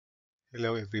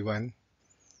Hello everyone.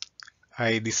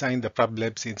 I designed the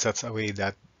problems in such a way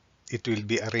that it will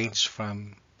be arranged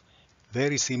from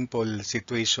very simple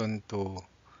situation to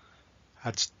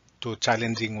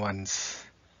challenging ones.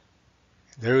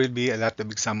 There will be a lot of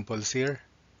examples here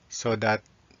so that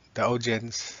the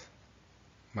audience,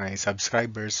 my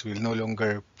subscribers, will no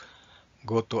longer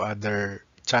go to other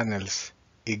channels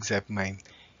except mine.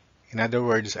 In other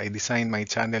words, I designed my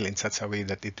channel in such a way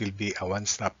that it will be a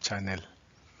one-stop channel.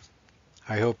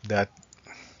 I hope that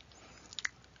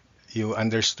you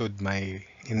understood my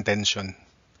intention.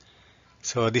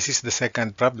 So this is the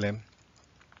second problem.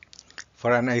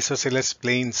 For an isosceles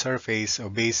plane surface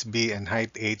of base B and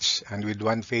height h and with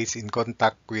one face in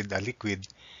contact with a liquid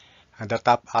and the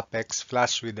top apex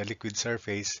flush with the liquid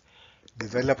surface,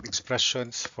 develop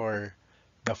expressions for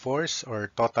the force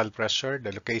or total pressure,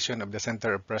 the location of the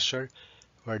center of pressure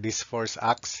where this force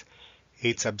acts,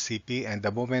 H sub Cp, and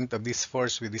the moment of this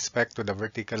force with respect to the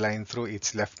vertical line through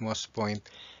its leftmost point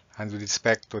and with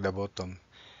respect to the bottom.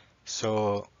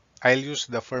 So I'll use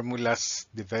the formulas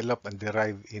developed and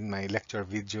derived in my lecture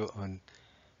video on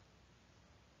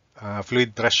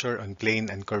fluid pressure on plane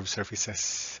and curved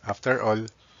surfaces. After all,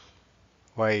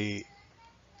 why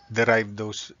derive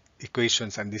those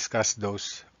equations and discuss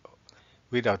those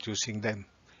without using them?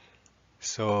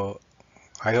 So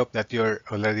I hope that you're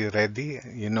already ready.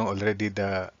 You know already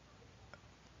the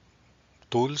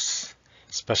tools,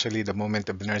 especially the moment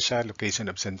of inertia, location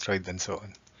of centroid, and so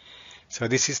on. So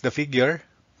this is the figure.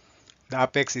 The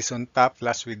apex is on top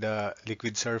flush with the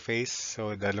liquid surface.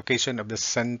 So the location of the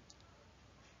centroid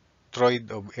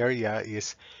of area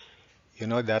is, you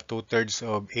know, that 2/3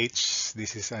 of h.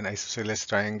 This is an isosceles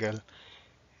triangle,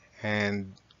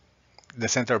 and the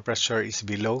center of pressure is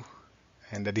below,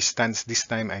 and the distance this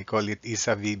time I call it E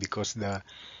sub v because the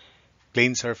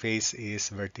plane surface is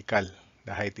vertical.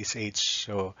 The height is h,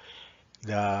 so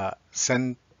the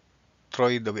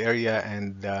centroid of area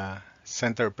and the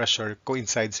center of pressure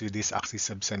coincides with this axis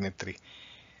of symmetry.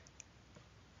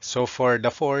 So for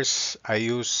the force, I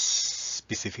use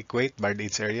specific weight,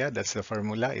 Bard-Aids area. That's the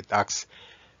formula. It acts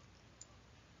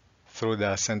through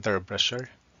the center of pressure.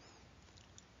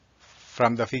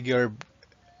 From the figure,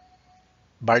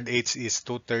 Bard-Aids is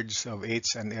 2/3 of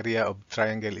h and area of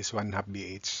triangle is 1/2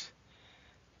 BH.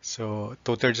 So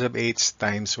 2/3 of h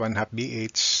times 1/2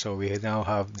 BH. So we now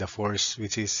have the force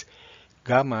which is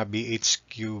gamma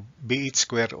BH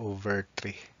squared over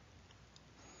 3.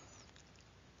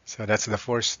 So that's the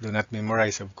force. Do not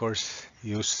memorize, of course.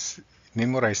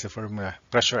 Memorize the formula.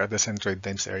 Pressure at the centroid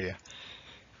times area.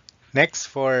 Next,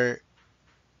 for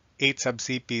H sub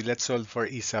Cp, let's solve for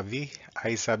E sub V.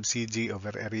 I sub Cg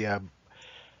over area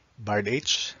Bard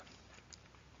H.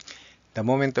 The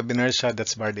moment of inertia,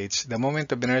 that's Bard H. The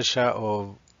moment of inertia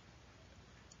of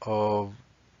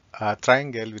a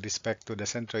triangle with respect to the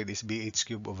centroid is BH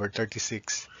cubed over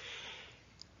 36.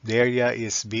 The area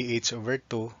is BH over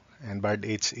 2, and Bard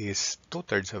H is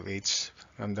 2/3 of h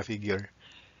from the figure.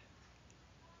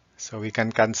 So we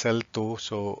can cancel 2,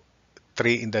 so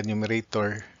 3 in the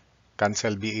numerator,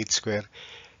 cancel BH squared.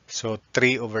 So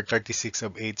 3 over 36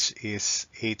 of h is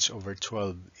h over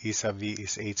 12. E sub v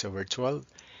is h over 12.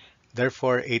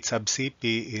 Therefore, h sub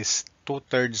Cp is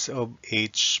 2/3 of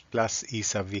h plus E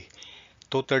sub v.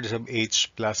 2/3 of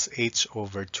h plus h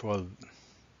over 12.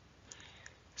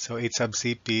 So h sub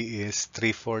Cp is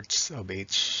 3/4 of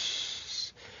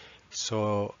h.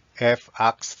 So F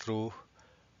acts through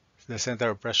the center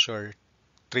of pressure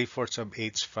 3/4 of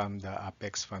h from the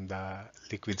apex from the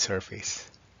liquid surface.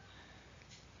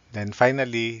 Then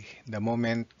finally, the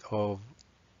moment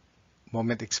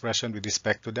expression with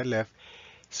respect to the left.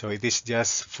 So it is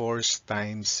just force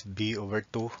times b over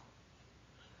 2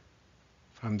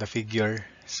 from the figure.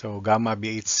 So gamma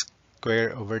bh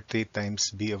squared over 3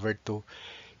 times b over 2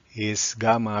 is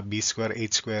gamma b squared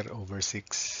h squared over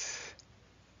 6.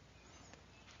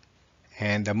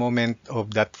 And the moment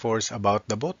of that force about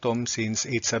the bottom, since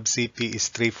h sub Cp is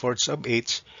 3/4 of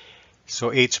h,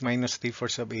 so h minus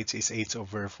 3/4 of h is h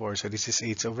over 4. So this is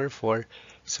h over 4.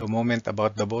 So moment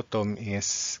about the bottom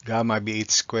is gamma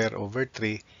bh squared over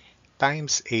 3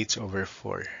 times h over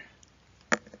 4.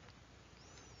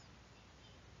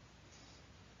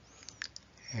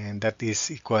 And that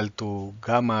is equal to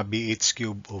gamma bh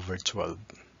cubed over 12.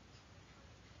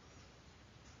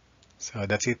 So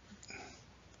that's it.